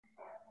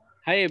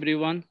Hi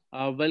everyone,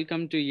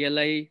 welcome to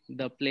ELI,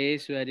 the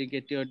place where you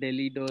get your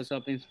daily dose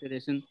of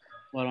inspiration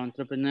for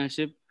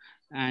entrepreneurship.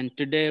 And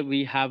today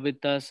we have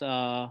with us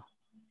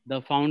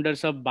the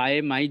founders of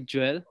Buy My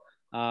Jewel,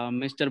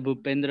 Mr.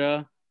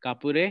 Bhupendra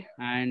Kapure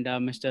and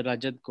Mr.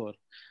 Rajat Kaur.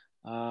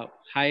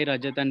 Hi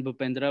Rajat and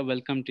Bhupendra,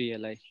 welcome to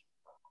ELI.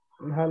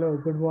 Hello,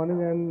 good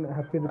morning and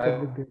happy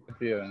Republic Day. Hi,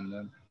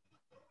 Priyandan.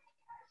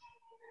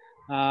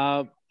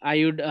 Uh,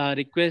 I would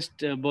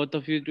request both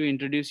of you to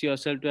introduce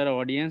yourself to our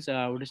audience.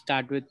 I would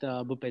start with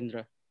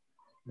Bhupendra.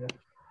 Yeah.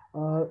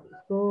 Uh,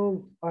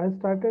 so I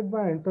started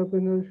my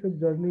entrepreneurship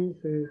journey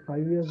say 5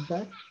 years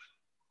back.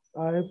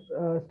 I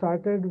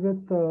started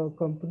with a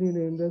company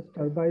named as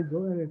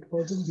Turbizo and it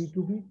was in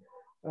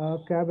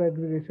B2B cab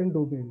aggregation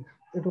domain.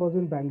 It was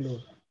in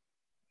Bangalore.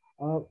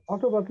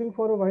 After working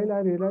for a while, I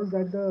realized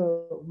that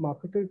the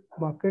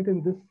market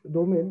in this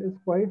domain is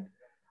quite,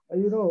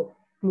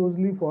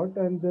 closely fought,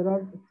 and there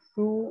are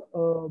two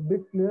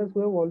big players who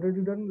have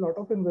already done a lot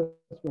of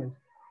investments.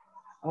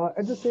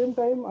 At the same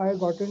time, I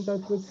got in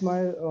touch with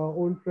my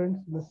old friends,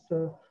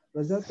 Mr.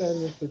 Rajat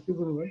and Mr.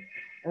 Chiburuvan,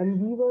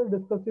 and we were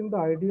discussing the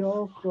idea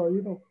of,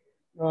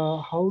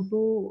 how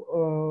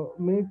to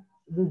make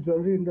this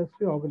jewelry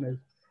industry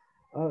organized.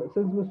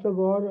 Since Mr.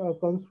 Gaur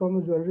comes from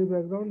a jewelry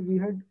background, we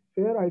had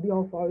fair idea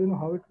of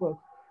how it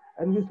works,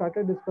 and we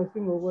started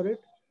discussing over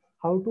it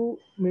how to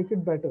make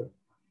it better.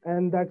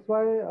 And that's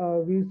why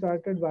we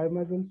started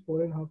Biomagens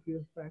 4.5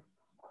 years back,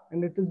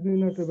 and it has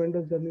been a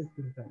tremendous journey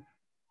since then.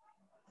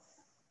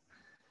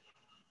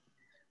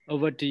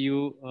 Over to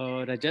you,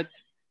 Rajat.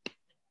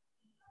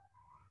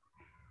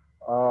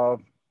 Uh,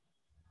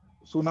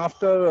 Soon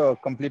after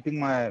completing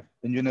my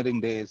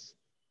engineering days,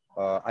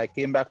 I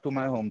came back to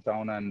my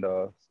hometown and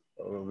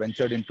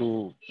ventured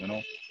into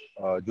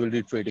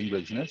jewelry trading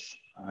business.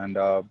 And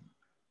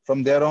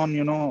from there on,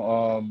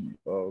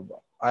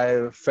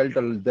 I felt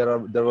there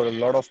were a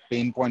lot of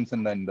pain points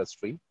in the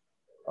industry.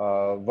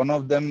 One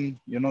of them,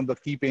 the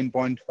key pain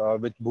point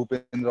which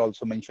Bhupendra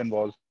also mentioned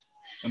was,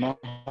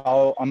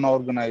 how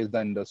unorganized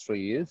the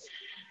industry is.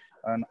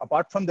 And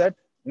apart from that,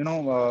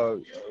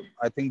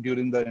 I think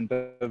during the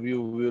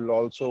interview we will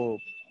also,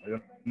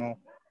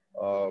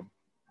 uh,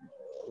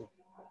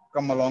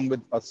 come along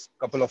with a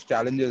couple of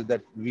challenges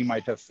that we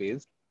might have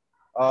faced.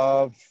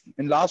 Uh,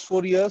 in last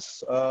 4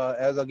 years,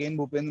 as again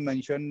Bhupen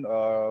mentioned,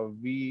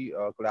 we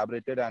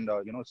collaborated and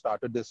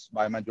started this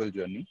Buy My Jewel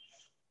journey,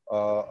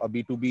 a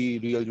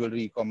B2B real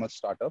jewelry e-commerce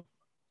startup.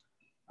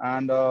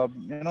 And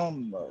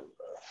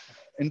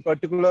in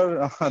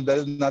particular, there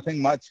is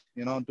nothing much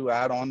to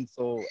add on.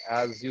 So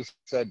as you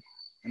said,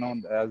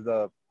 as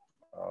the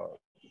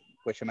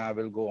question I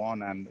will go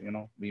on, and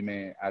we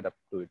may add up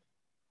to it.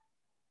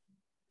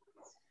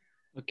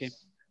 Okay.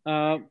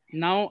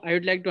 Now I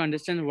would like to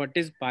understand what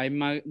is Buy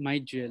My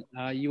Jewel.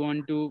 You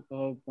want to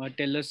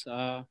tell us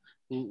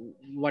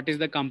what is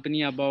the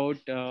company about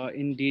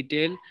in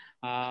detail?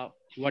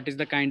 What is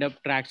the kind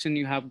of traction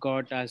you have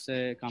got as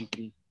a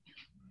company?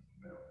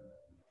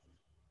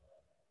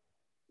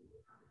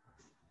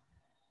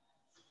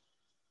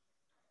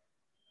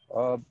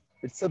 Uh,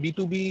 it's a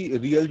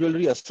B2B real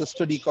jewelry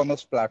assisted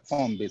e-commerce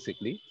platform,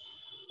 basically.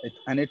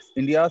 And it's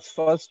India's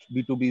first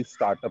B2B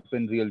startup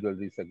in real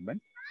jewelry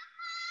segment.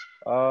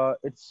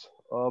 It's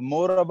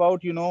more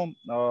about, you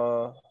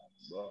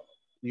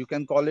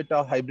can call it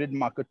a hybrid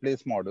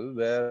marketplace model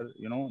where,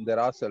 there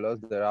are sellers,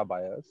 there are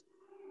buyers.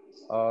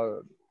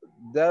 Uh,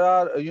 there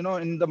are,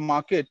 in the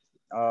market,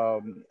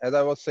 as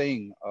I was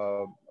saying,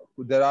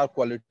 there are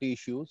quality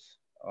issues,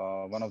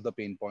 one of the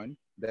pain point.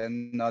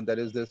 Then there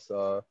is this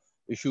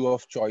issue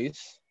of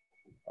choice.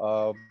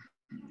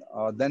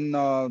 Then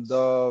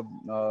the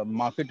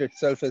market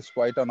itself is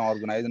quite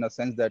unorganized in a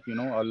sense that,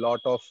 a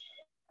lot of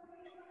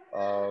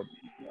uh,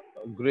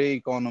 gray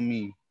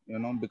economy,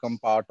 become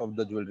part of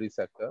the jewelry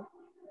sector.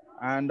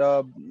 And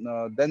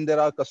then there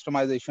are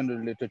customization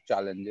related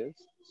challenges.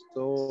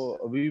 So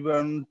we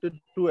wanted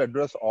to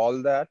address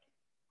all that.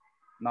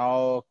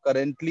 Now,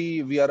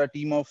 currently, we are a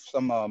team of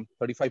some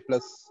 35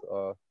 plus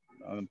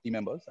team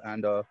members,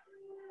 and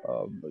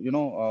you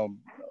know,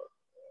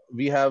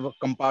 we have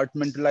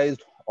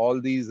compartmentalized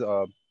all these,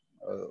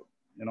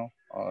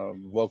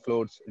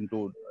 workloads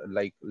into,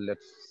 like,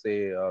 let's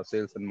say,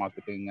 sales and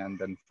marketing, and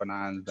then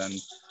finance, then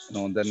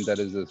then there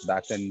is this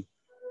back end,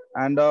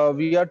 and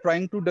we are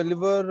trying to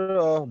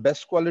deliver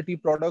best quality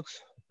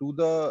products to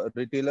the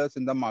retailers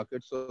in the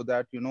market so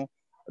that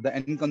the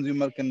end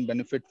consumer can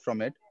benefit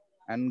from it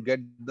and get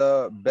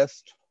the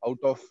best out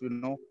of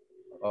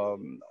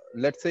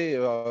let's say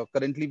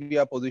currently we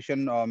are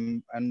positioned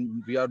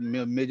and we are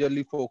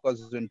majorly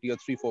focused in tier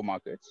 3 4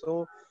 markets.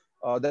 So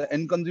the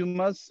end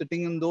consumers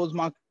sitting in those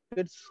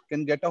markets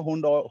can get a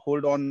hold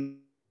on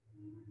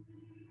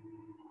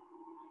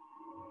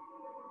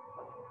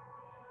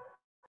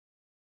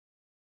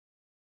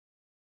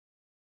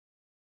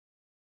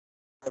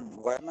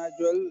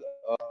Vimajwell,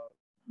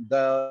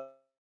 the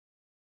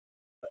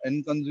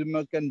end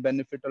consumer can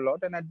benefit a lot,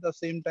 and at the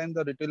same time,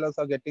 the retailers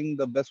are getting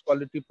the best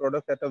quality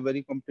product at a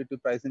very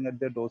competitive pricing at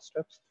their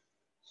doorsteps.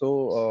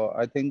 So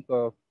I think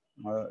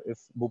if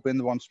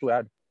Bhupendra wants to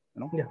add,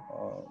 you know. Yeah.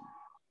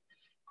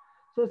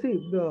 So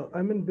see,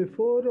 I mean,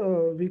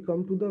 before we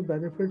come to the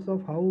benefits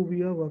of how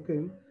we are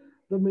working,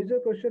 the major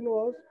question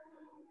was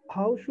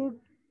how should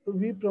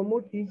we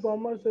promote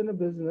e-commerce in a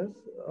business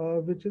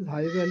which is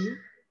high value,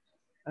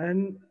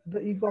 and the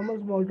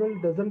e-commerce model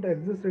doesn't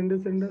exist in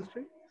this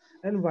industry,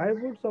 and why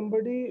would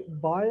somebody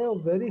buy a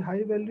very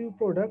high value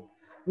product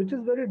which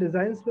is very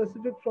design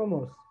specific from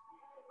us?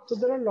 So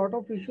there are a lot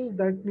of issues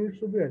that needs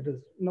to be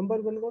addressed.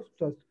 Number one was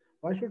trust.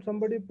 Why should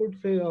somebody put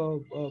say a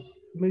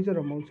major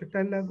amount, say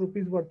 10 lakh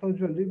rupees worth of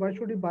jewelry? Why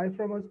should he buy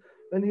from us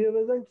when he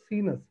hasn't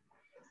seen us?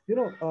 You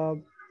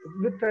know,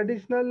 with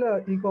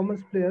traditional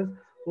e-commerce players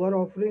who are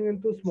offering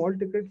into small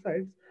ticket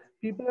sites,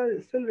 people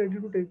are still ready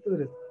to take the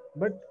risk.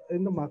 But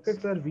in the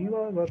market where we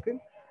were working,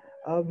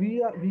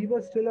 we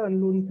were still an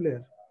unknown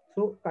player.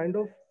 So kind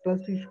of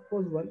trust issue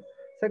was one.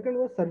 Second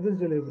was service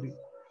delivery.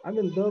 I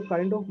mean, the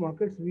kind of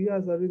markets we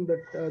are serving,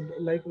 that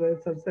like where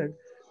sir said,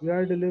 we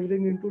are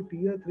delivering into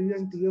tier 3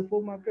 and tier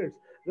 4 markets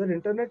where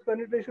internet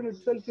penetration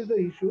itself is the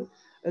issue,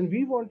 and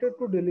we wanted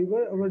to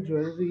deliver our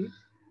jewelry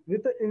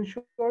with the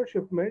insured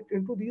shipment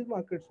into these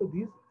markets. So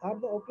these are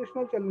the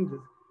operational challenges.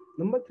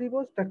 Number three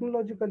was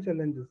technological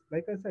challenges.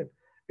 Like I said,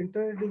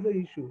 internet is the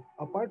issue.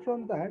 Apart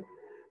from that,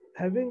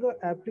 having an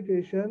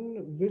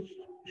application which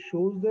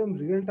shows them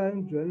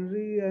real-time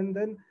jewelry and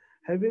then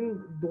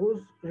having those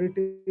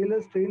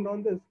retailers trained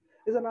on this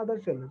is another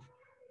challenge.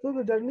 So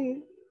the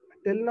journey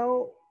till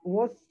now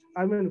was,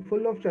 I mean,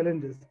 full of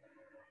challenges.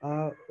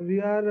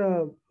 We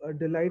are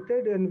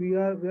delighted, and we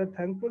are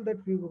thankful that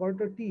we got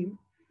a team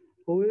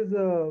who is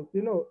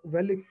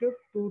well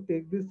equipped to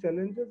take these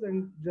challenges,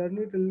 and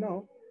journey till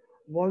now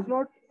was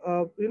not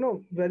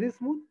very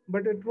smooth,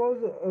 but it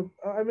was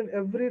I mean,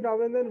 every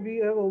now and then we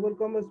have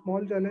overcome a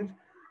small challenge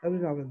every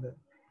now and then.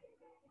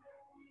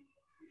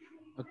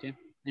 Okay,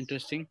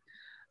 interesting.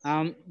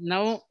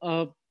 Now,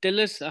 tell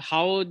us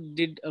how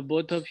did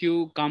both of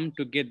you come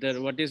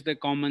together? What is the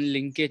common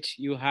linkage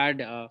you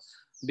had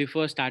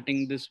before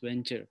starting this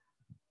venture?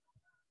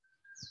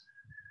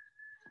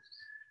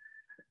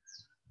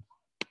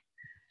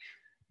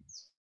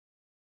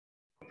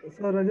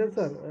 So Rajat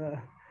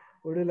sir,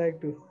 would you like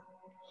to?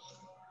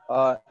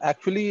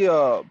 Actually,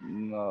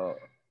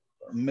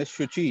 Miss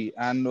Shuchi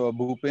and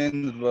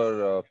Bhupendra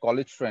were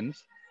college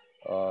friends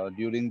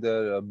during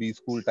their B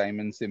school time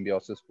in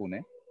Symbiosis,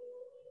 Pune.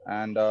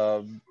 And,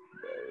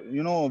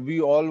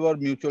 we all were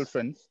mutual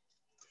friends.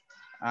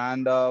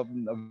 And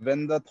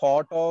when the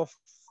thought of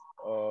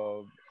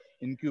uh,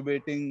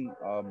 incubating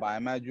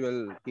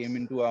Biomadual came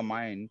into our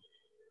mind,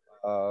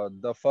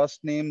 the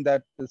first name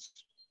that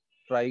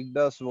struck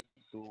us was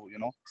to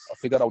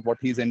figure out what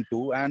he's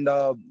into. And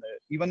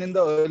even in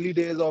the early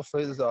days of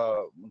his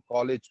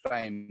college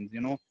times,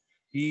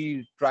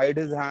 he tried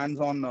his hands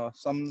on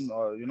some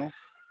uh, you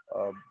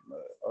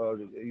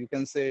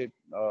can say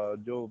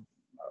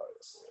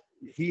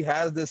he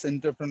has this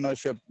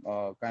entrepreneurship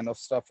kind of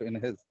stuff in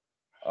his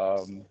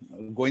um,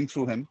 going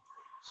through him.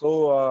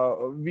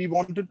 So we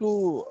wanted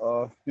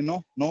to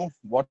know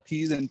what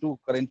he's into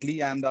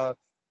currently. And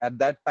at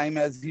that time,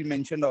 as he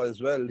mentioned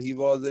as well, he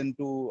was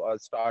into a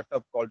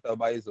startup called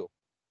Turbizo.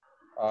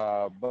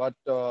 But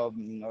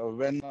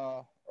when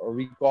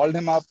we called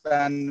him up,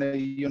 and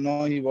he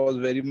was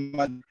very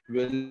much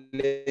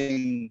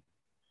willing,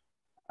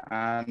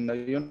 and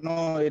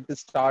it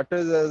started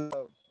as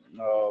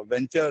a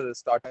venture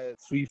started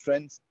three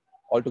friends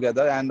all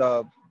together. And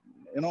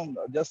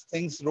just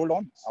things rolled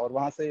on, और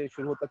वहां से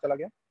शुरू होता चला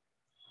गया.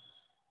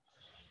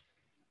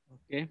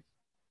 Okay.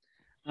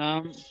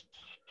 Um,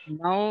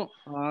 Now,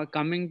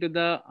 coming to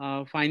the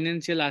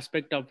financial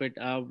aspect of it,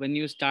 when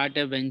you start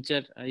a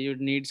venture, you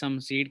need some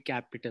seed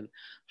capital.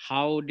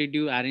 How did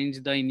you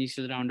arrange the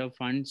initial round of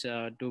funds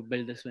to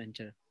build this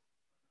venture?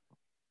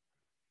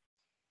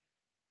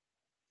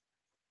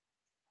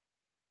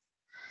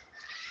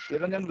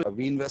 Niranjan,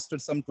 we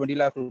invested some 20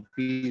 lakh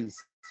rupees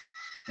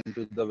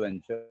into the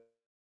venture.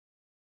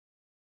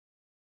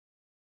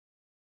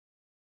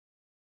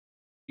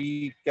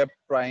 We kept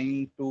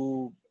trying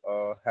to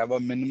have a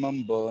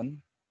minimum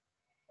burn.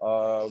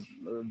 A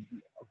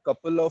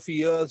couple of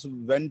years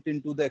went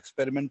into the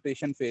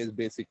experimentation phase,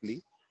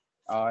 basically.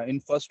 In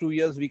first 2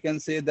 years, we can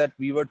say that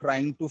we were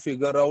trying to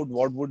figure out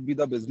what would be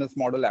the business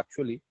model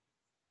actually.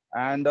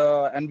 And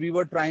we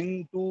were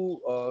trying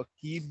to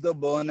keep the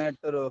burn at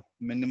a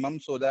minimum,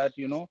 so that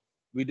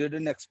we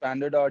didn't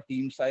expanded our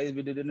team size,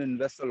 we didn't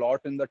invest a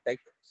lot in the tech.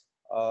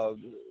 uh,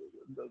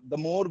 the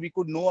more we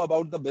could know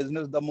about the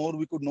business, the more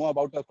we could know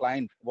about our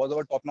client was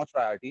our top notch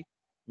priority.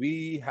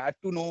 We had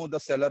to know the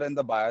seller and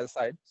the buyer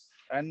side.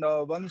 And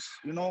once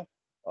we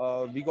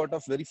got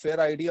a very fair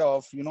idea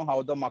of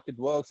how the market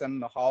works,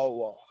 and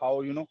how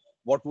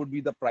what would be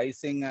the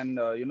pricing. And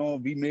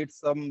we made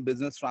some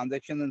business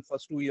transactions in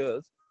first 2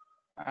 years.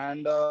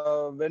 And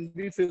when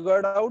we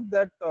figured out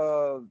that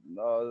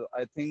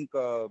I think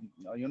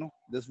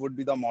this would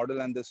be the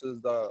model, and this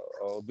is the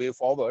way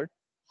forward,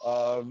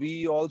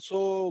 we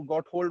also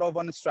got hold of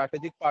one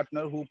strategic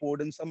partner who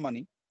poured in some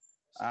money.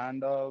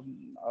 And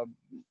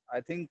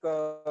I think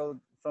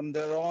from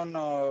there on,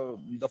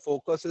 the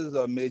focus is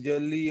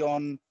majorly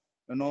on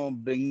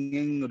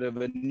bringing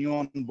revenue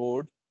on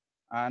board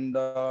and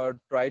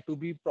try to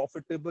be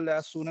profitable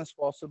as soon as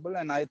possible.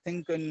 And I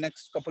think in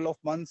next couple of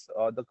months,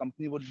 the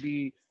company would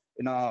be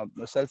in a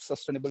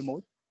self-sustainable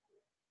mode.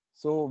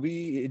 So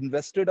we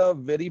invested a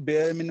very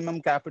bare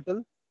minimum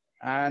capital,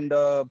 and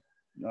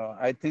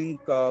I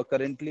think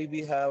currently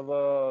we have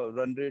a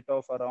run rate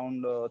of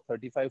around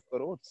 35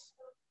 crores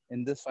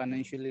in this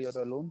financial year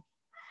alone.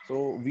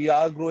 So we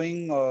are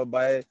growing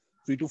by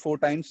 3 to 4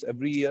 times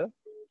every year,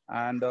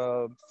 and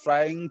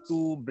trying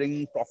to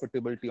bring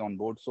profitability on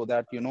board so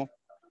that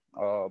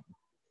uh,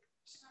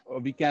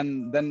 we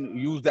can then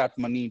use that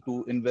money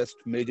to invest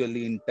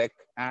majorly in tech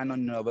and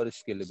on our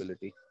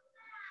scalability.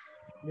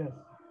 Yes.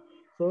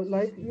 So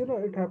like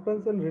it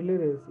happens in relay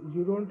race.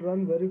 You don't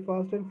run very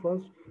fast in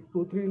first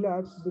 2 3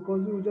 laps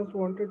because you just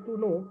wanted to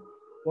know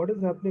what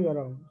is happening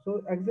around.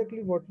 So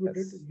exactly what we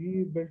did, Yes.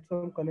 we built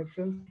some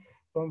connections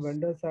from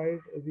vendor side.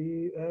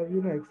 We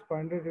have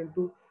expanded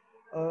into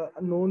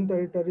known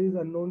territories,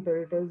 unknown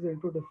territories,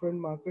 into different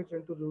markets,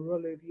 into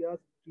rural areas,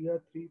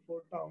 tier 3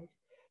 4 towns.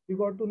 We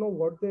got to know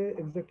what they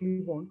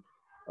exactly want.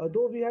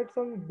 Though we had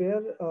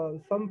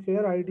some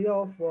fair idea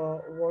of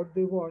what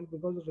they want,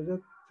 because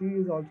Rajat G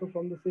is also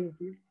from the same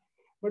field,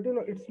 but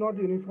it's not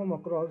uniform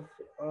across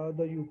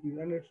the UP,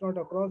 and it's not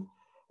across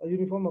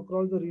uniform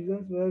across the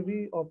regions where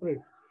we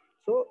operate.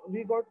 So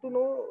we got to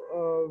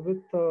know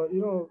with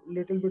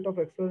little bit of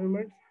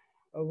experiments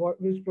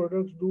which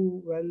products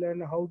do well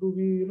and how do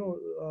we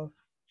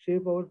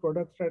shape our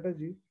product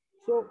strategy.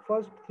 So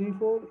first 3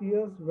 4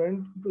 years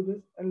went into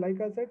this, and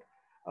like I said,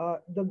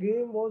 the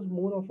game was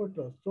more of a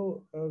trust.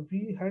 So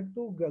we had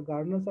to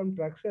garner some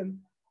traction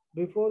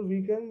before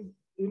we can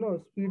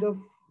speed up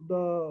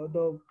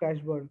the cash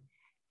burn.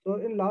 So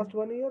in last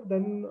 1 year,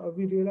 then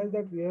we realized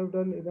that we have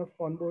done enough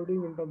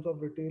onboarding in terms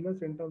of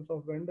retailers, in terms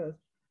of vendors,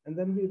 and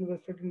then we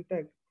invested in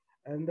tech,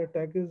 and the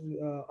tech is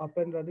up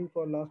and running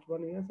for last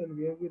 1 year, and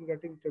we have been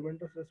getting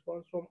tremendous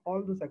response from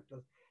all the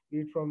sectors, be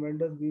it from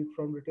vendors, be it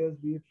from retailers,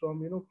 be it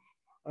from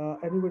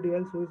anybody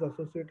else who is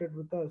associated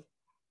with us.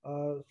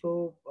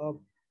 So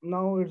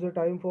now it's a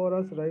time for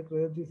us, like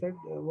Rajji said,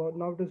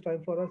 now it is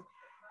time for us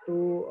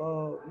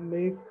to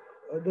make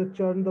the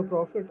churn the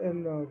profit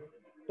and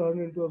turn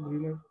into a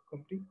greener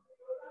company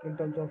in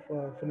terms of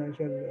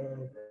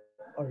financial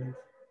earnings.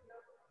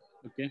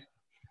 Okay.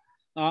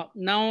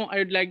 Now, I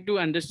would like to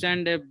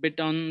understand a bit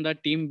on the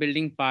team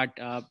building part.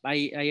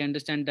 I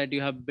understand that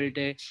you have built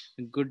a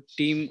good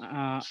team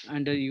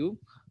under you,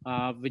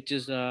 which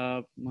is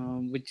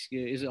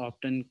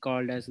often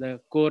called as the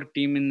core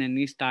team in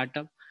any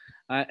startup.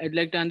 I'd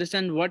like to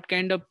understand what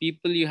kind of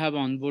people you have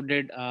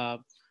onboarded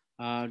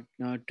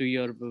to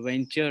your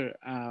venture,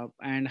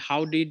 and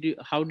how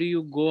do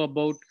you go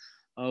about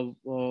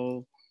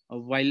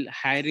while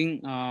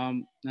hiring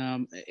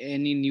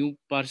any new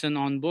person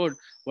on board?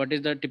 What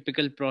is the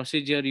typical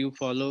procedure you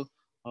follow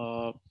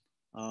uh,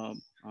 uh,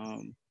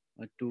 um,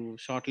 to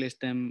shortlist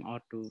them or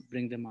to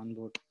bring them on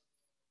board?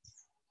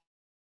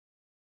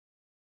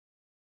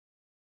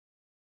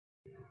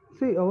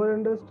 See, our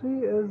industry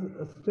is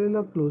still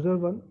a closer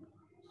one.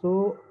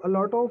 So a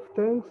lot of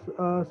things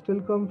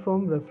still come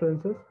from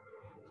references.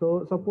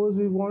 So suppose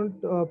we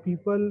want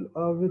people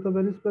with a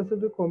very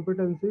specific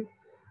competency,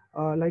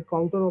 like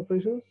counter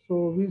operations.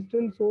 So we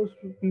still source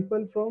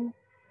people from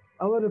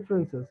our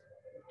references.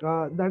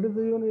 That is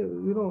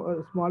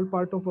a small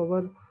part of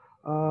our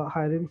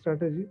hiring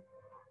strategy.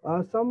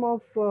 Some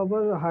of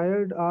our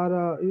hired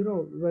are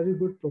very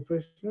good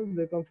professionals.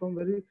 They come from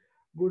very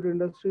good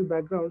industry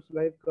backgrounds.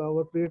 Like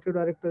our creative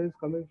director is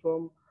coming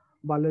from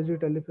Balaji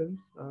Telefilms.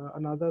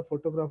 Another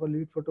photographer,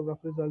 lead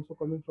photographer, is also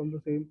coming from the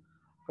same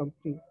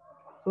company.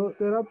 So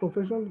there are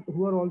professionals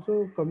who are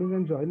also coming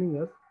and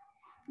joining us.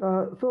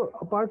 So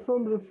apart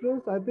from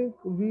reference, I think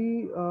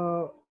we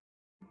hire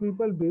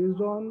people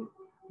based on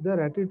their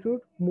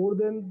attitude more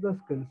than the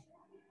skills.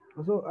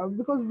 So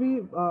because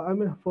I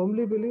mean,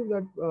 firmly believe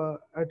that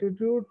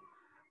attitude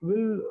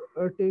will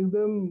take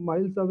them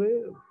miles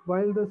away,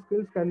 while the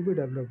skills can be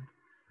developed.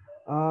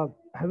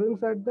 Having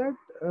said that,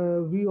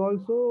 we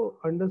also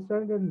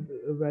understand and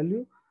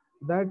value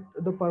that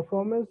the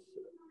performance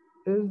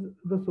is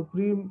the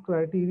supreme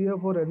criteria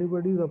for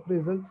anybody's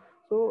appraisal.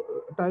 So,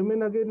 time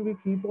and again, we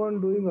keep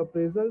on doing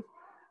appraisals,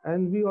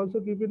 and we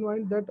also keep in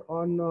mind that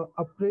on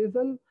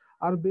appraisal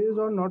are based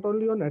on not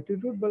only on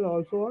attitude but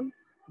also on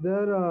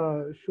their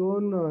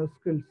shown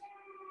skills.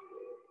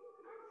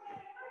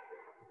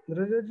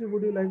 Rajat,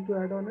 would you like to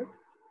add on it?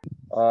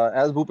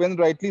 As Bhupen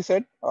rightly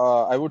said,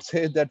 I would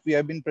say that we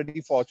have been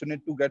pretty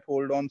fortunate to get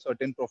hold on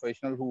certain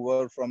professionals who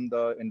were from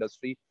the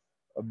industry,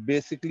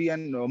 basically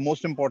and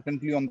most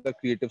importantly on the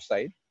creative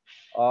side.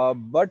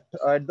 But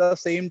at the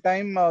same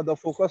time, the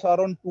focus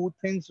are on two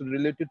things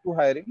related to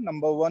hiring.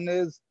 Number one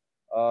is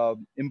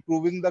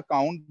improving the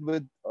count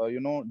with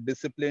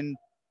disciplined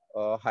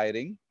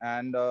hiring,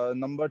 and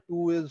number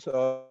two is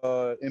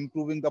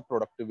improving the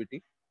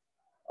productivity.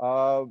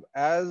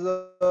 As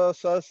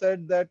sir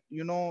said that,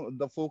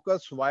 the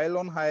focus while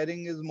on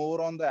hiring is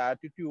more on the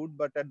attitude,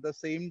 but at the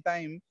same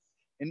time,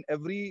 in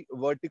every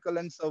vertical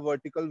and sub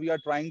vertical, we are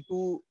trying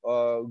to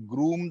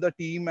groom the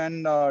team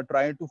and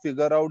try to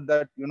figure out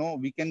that,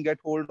 we can get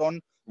hold on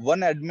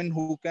one admin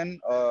who can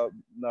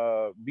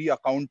be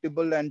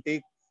accountable and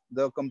take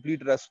the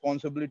complete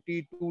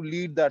responsibility to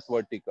lead that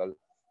vertical.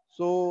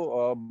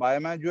 So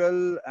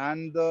Biomanual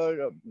and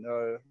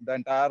the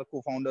entire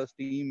co-founders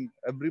team,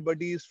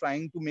 everybody is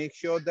trying to make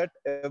sure that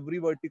every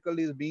vertical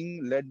is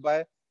being led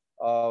by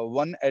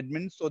one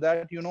admin, so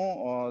that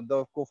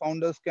the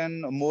co-founders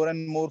can more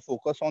and more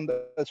focus on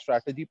the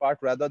strategy part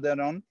rather than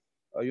on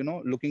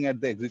looking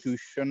at the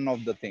execution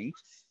of the things.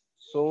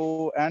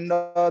 So, and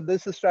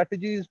this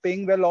strategy is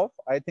paying well off.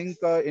 I think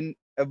in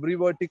every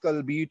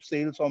vertical, be it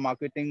sales or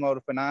marketing or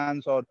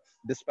finance or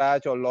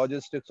dispatch or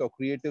logistics or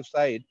creative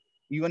side,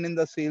 even in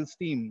the sales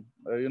team,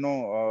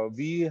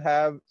 we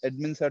have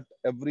admins at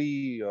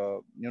every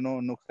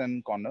nooks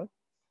and corner,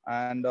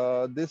 and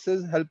this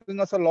is helping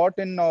us a lot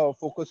in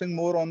focusing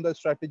more on the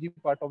strategy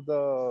part of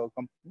the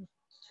company.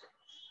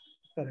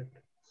 Correct.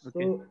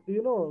 Okay.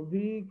 So,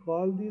 we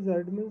call these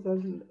admins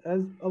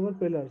as our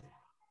pillars.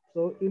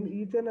 So, in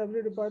each and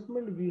every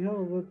department, we have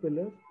our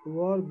pillars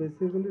who are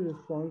basically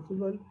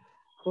responsible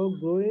for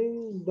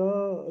growing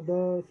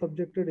the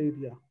subjected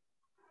area.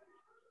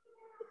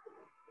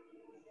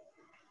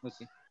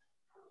 Okay.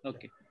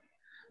 Okay.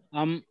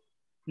 Um,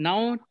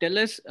 Now tell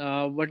us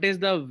what is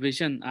the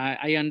vision.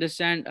 I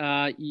understand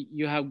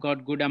you have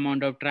got good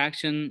amount of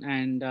traction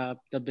and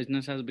the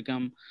business has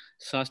become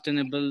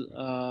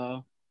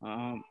sustainable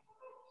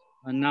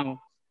now.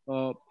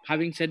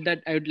 Having said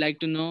that, I would like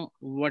to know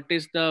what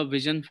is the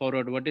vision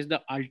forward. What is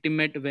the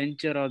ultimate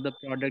venture or the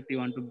product you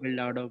want to build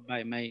out of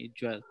by my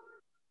jewel?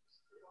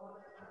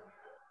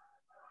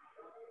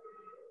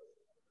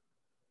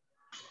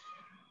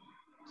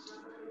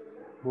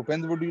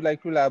 Bhupendra, would you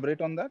like to elaborate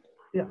on that?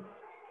 Yeah.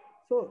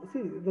 So,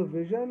 see, the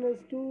vision is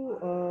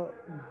to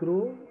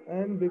grow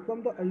and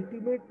become the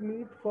ultimate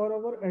meat for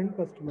our end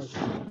customers.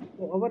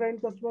 So, our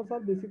end customers are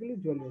basically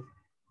jewelers.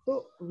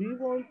 So, we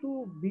want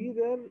to be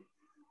their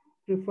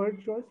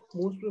preferred choice,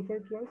 most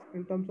preferred choice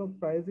in terms of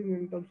pricing,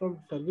 in terms of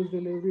service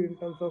delivery, in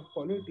terms of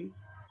quality,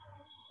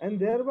 and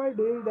thereby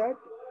doing that,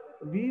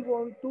 we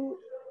want to,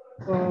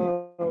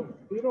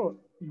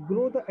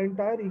 grow the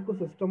entire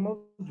ecosystem of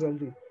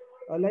jewelry.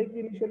 Like we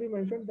initially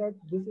mentioned that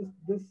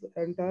this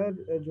entire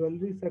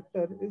jewelry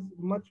sector is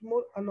much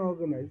more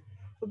unorganized.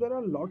 So there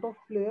are a lot of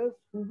players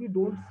who we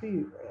don't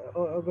see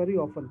very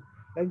often.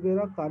 Like there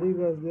are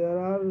karigars, there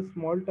are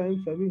small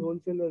time semi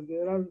wholesalers,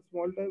 there are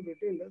small time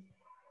retailers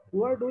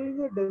who are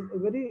doing a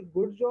very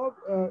good job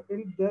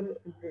in their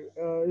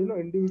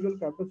individual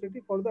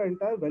capacity for the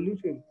entire value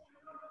chain.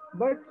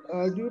 But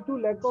due to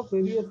lack of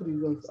various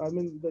reasons, I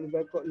mean the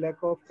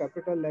lack of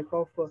capital, lack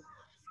of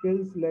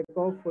skills, lack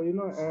of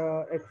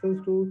access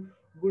to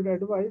good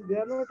advice, they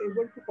are not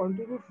able to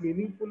contribute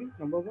meaningfully,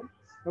 number one.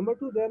 Number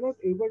two, they are not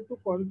able to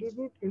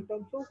contribute in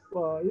terms of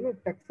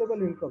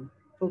taxable income.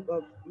 So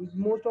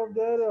most of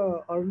their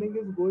earning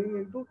is going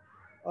into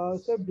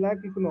say black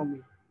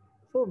economy.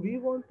 So we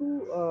want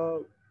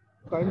to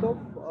kind of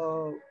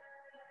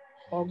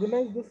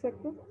organize this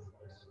sector,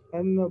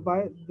 and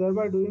by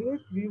thereby doing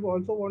it, we've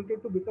also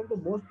wanted to become the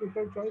most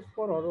preferred choice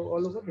for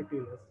all of the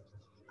retailers.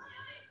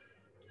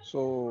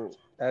 So,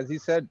 as he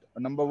said,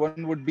 number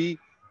one would be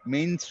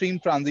mainstream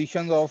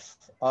transitions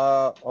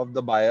of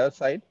the buyer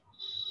side.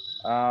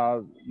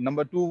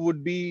 Number two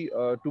would be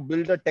to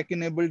build a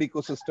tech-enabled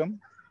ecosystem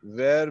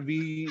where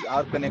we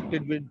are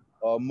connected with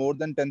more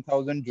than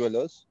 10,000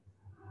 jewelers.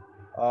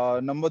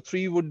 Number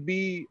three would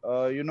be,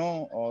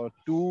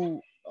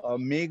 to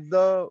make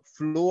the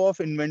flow of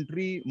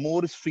inventory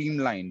more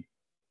streamlined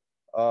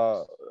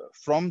uh,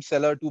 from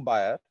seller to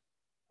buyer,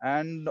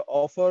 and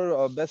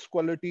offer best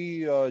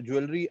quality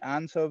jewelry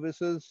and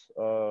services.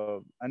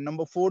 And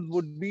number four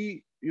would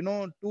be,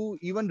 to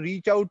even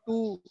reach out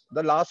to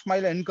the last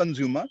mile end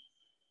consumer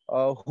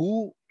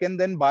who can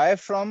then buy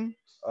from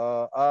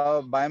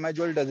a Buy My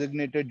Jewel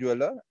designated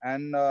jeweler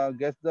and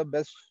get the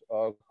best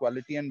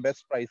quality and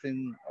best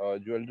pricing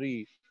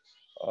jewelry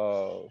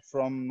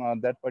from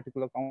that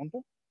particular counter.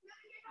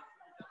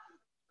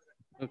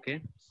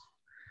 Okay.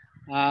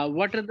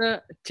 What are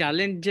the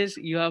challenges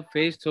you have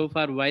faced so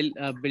far while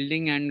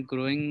building and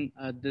growing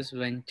this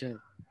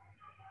venture?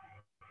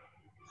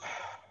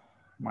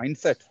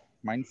 Mindset.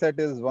 Mindset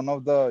is one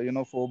of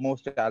the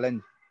foremost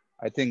challenge,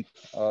 I think,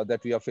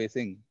 that we are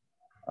facing.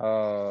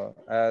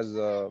 As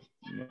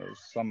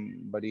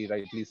somebody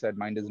rightly said,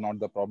 mind is not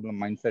the problem,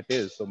 mindset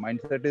is. So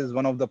mindset is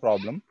one of the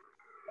problem.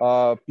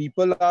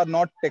 People are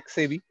not tech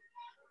savvy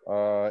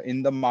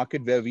in the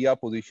market where we are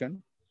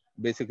positioned,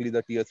 basically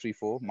the tier 3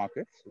 4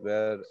 markets,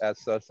 where, as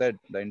sir said,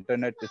 the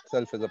internet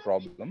itself is a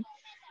problem.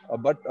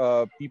 But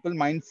people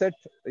mindset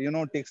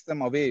takes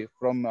them away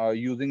from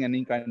using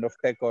any kind of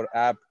tech or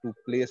app to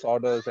place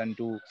orders and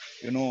to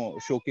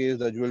showcase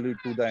the jewelry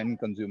to the end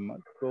consumer.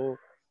 So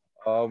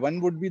One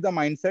would be the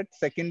mindset.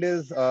 Second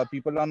is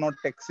people are not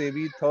tech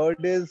savvy. Third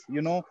is,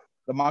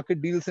 the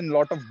market deals in a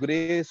lot of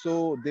gray,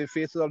 so they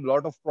face a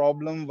lot of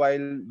problem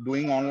while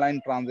doing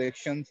online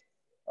transactions,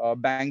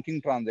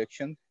 banking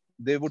transactions.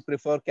 They would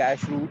prefer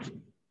cash routes.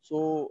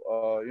 So,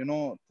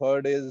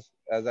 third is,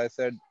 as I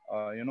said,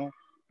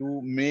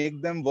 to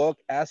make them work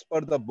as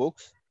per the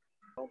books.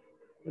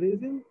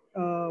 Raising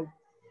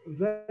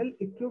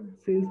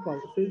well-equipped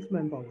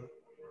salesman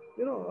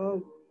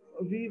power.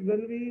 We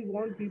when we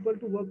want people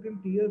to work in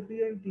tier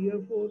 3 and tier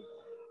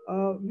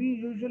 4, we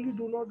usually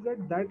do not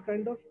get that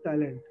kind of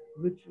talent,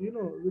 which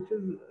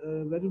is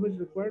very much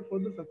required for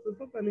the success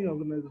of any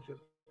organization.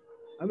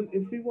 I mean,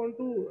 if we want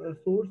to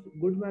source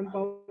good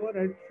manpower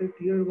at say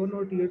tier 1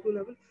 or tier 2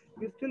 level,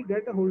 we still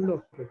get a hold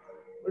of it.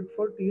 But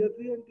for tier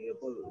 3 and tier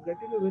 4,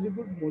 getting a very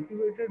good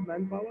motivated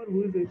manpower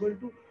who is able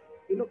to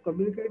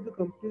communicate the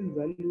company's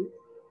value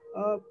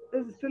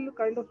is still a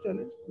kind of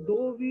challenge.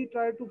 Though we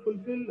try to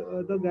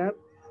fulfill the gap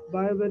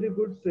by a very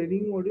good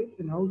training model,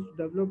 in-house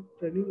developed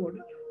training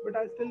model, but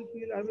I still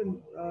feel, I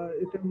mean,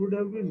 it would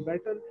have been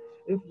better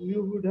if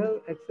you would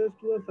have access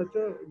to such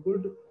a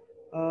good,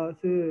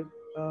 say,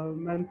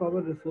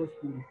 manpower resource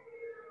pool.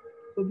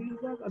 So these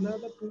are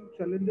another two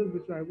challenges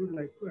which I would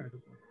like to add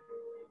upon.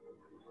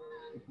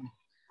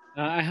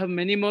 I have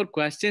many more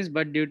questions,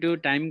 but due to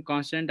time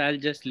constraint, I'll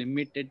just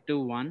limit it to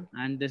one.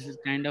 And this is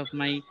kind of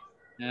my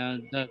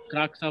the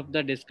crux of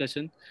the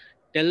discussion.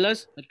 Tell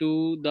us,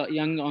 to the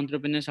young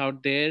entrepreneurs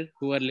out there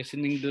who are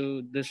listening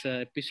to this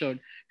episode,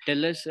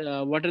 tell us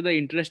what are the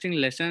interesting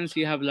lessons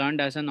you have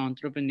learned as an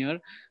entrepreneur.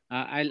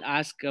 I'll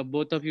ask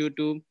both of you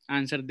to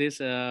answer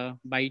this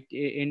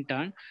in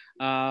turn.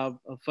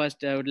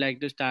 First, I would like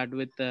to start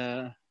with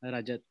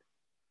Rajat.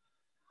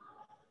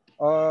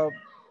 Uh,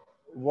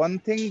 One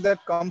thing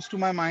that comes to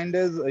my mind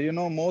is,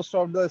 most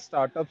of the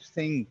startups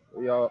think,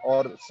 yeah,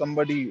 or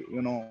somebody,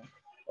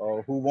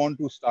 who want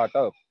to start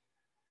up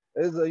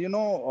is,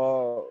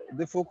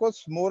 they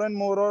focus more and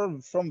more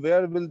on from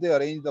where will they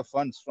arrange the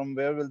funds, from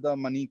where will the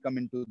money come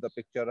into the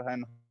picture,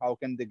 and how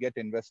can they get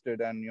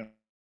invested and,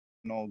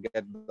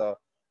 get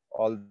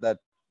all that,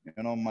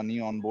 money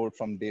on board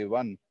from day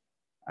one.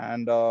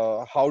 And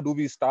how do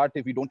we start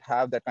if we don't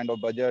have that kind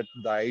of budget?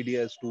 The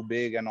idea is too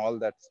big and all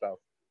that stuff.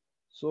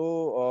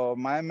 So,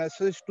 my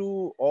message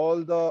to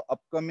all the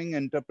upcoming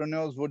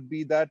entrepreneurs would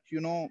be that,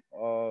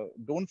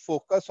 don't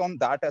focus on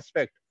that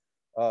aspect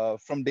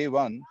from day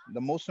one.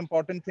 The most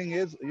important thing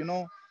is,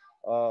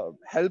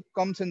 help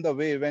comes in the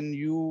way when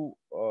you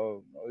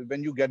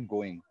get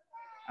going.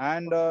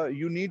 And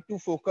you need to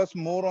focus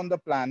more on the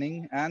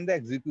planning and the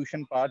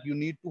execution part. You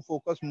need to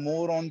focus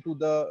more on to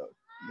the,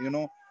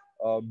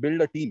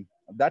 build a team.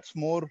 That's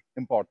more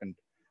important.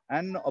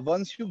 And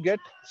once you get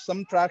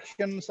some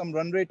traction, some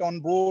run rate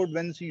on board,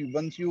 once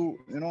you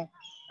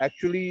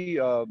actually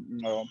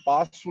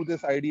pass through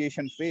this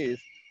ideation phase,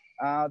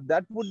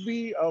 that would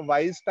be a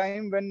wise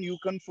time when you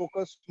can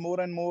focus more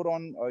and more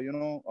on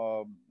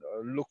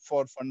look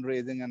for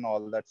fundraising and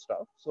all that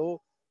stuff.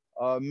 So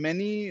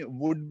many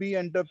would-be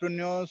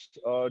entrepreneurs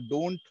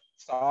don't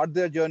start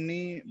their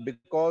journey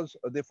because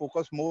they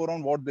focus more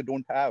on what they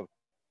don't have,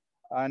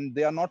 and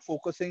they are not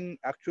focusing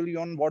actually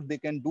on what they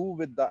can do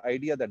with the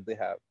idea that they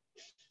have.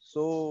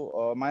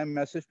 So my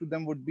message to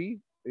them would be,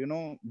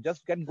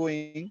 just get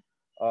going,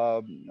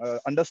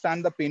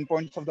 understand the pain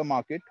points of the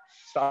market,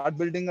 start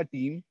building a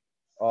team,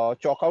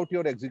 chalk out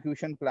your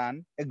execution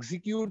plan,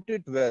 execute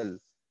it well.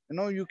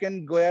 You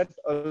can get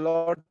a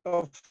lot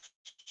of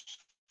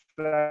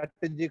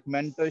strategic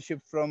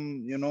mentorship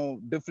from,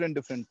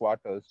 different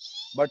quarters,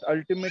 but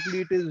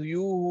ultimately it is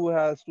you who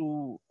has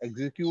to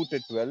execute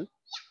it well.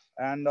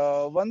 And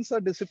once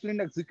a disciplined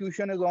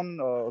execution is on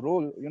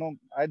roll,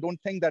 I don't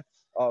think that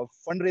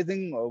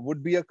fundraising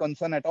would be a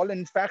concern at all.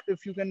 In fact,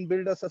 if you can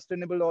build a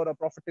sustainable or a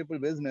profitable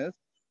business,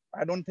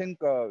 I don't think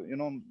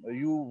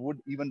you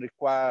would even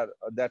require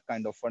that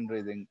kind of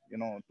fundraising,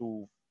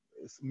 to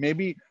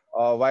maybe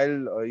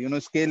while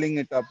scaling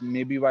it up,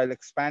 maybe while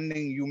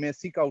expanding, you may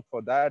seek out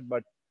for that.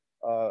 But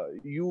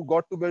you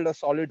got to build a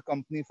solid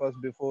company first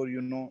before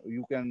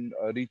you can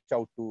reach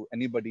out to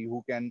anybody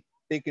who can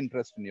take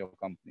interest in your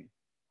company.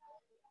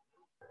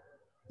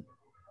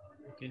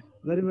 Okay.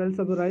 Very well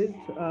summarized.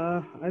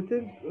 I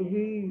think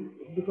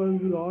because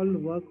we all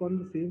work on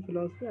the same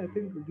philosophy, I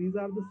think these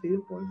are the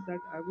same points that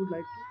I would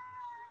like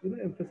to,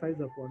 emphasize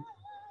upon.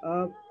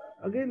 Uh,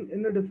 Again,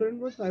 in a different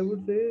words, I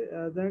would say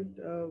that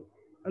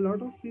a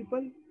lot of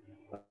people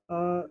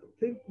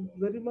think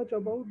very much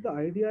about the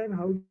idea and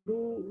how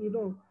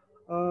to,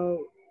 uh,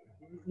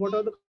 what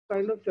are the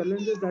kind of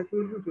challenges that we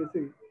will be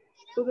facing.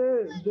 So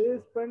they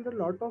spend a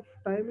lot of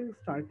time in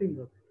starting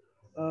up.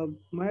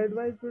 My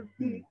advice would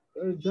Hmm. be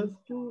just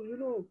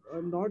to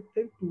not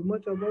think too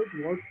much about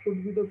what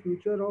could be the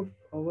future of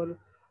our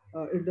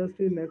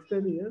industry in next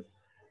 10 years.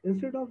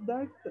 Instead of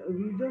that,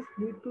 we just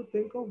need to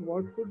think of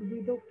what could be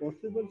the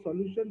possible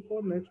solution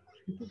for next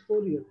 3 to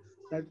 4 years.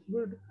 That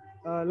would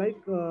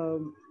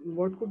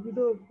what could be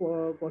the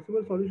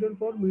possible solution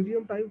for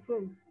medium time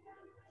frame,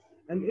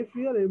 And if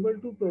we are able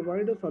to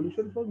provide a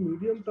solution for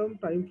medium term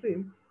time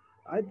frame,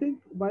 I think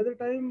by the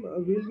time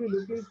we'll be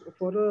looking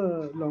for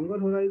a longer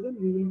horizon,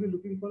 we will be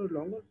looking for a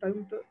longer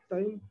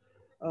time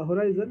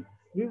horizon.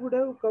 We would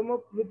have come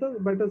up with a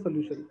better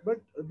solution.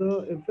 But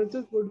the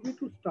emphasis would be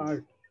to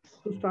start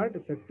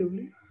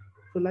effectively.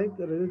 So, like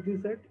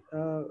Rajat said,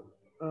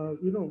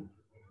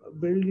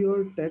 build your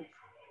tech,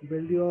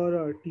 build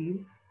your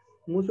team.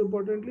 Most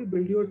importantly,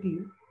 build your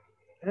team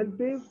and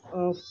pay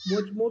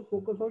much more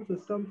focus on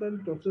systems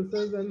and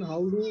processes and how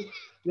do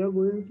we are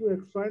going to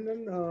expand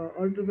and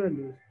earn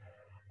revenues.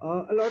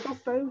 A lot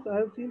of times I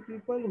have seen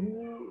people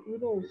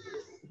who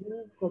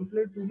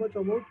complain too much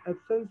about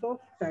absence of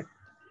tech.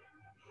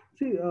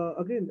 See,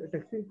 again,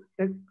 tech is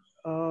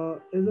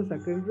a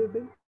secondary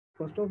thing.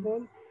 First of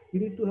all, you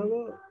need to have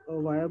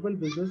a viable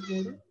business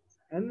model,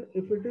 and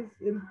if it is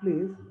in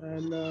place,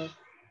 and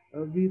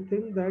we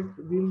think that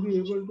we'll be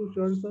able to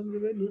churn some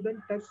revenue,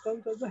 then tech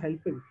comes as a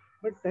helping.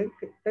 But tech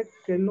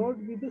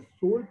cannot be the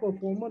sole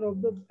performer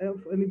of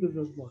any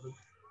business model.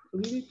 So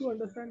we need to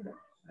understand that.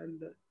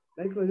 And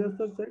like Rajat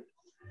sir said,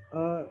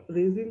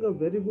 raising a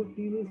very good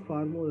team is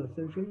far more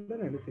essential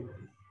than anything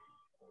else.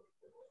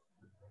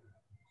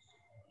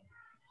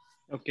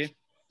 Okay.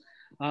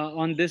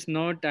 On this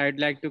note, I'd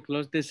like to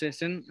close this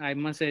session. I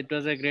must say it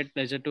was a great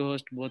pleasure to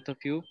host both of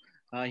you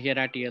here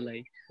at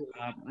ELI.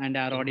 And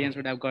our audience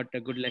would have got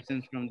good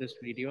lessons from this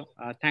video.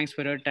 Thanks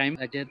for your time,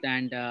 Rajat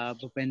and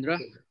Bhupendra.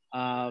 Okay.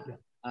 Uh,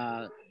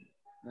 Yeah.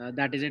 uh,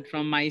 that is it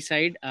from my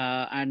side,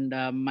 and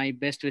my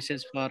best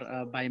wishes for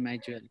Buy My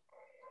Jewel.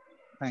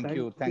 Thank Thank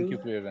you. Thank you,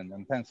 you.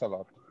 Priyaranjan. Thanks a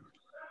lot.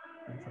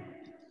 Thanks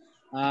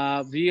a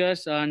lot.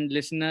 Viewers and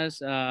listeners,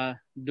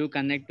 do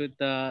connect with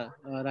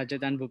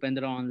Rajat and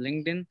Bhupendra on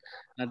LinkedIn.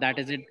 That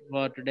is it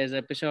for today's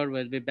episode.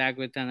 We'll be back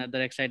with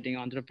another exciting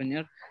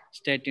entrepreneur.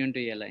 Stay tuned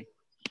to ELI.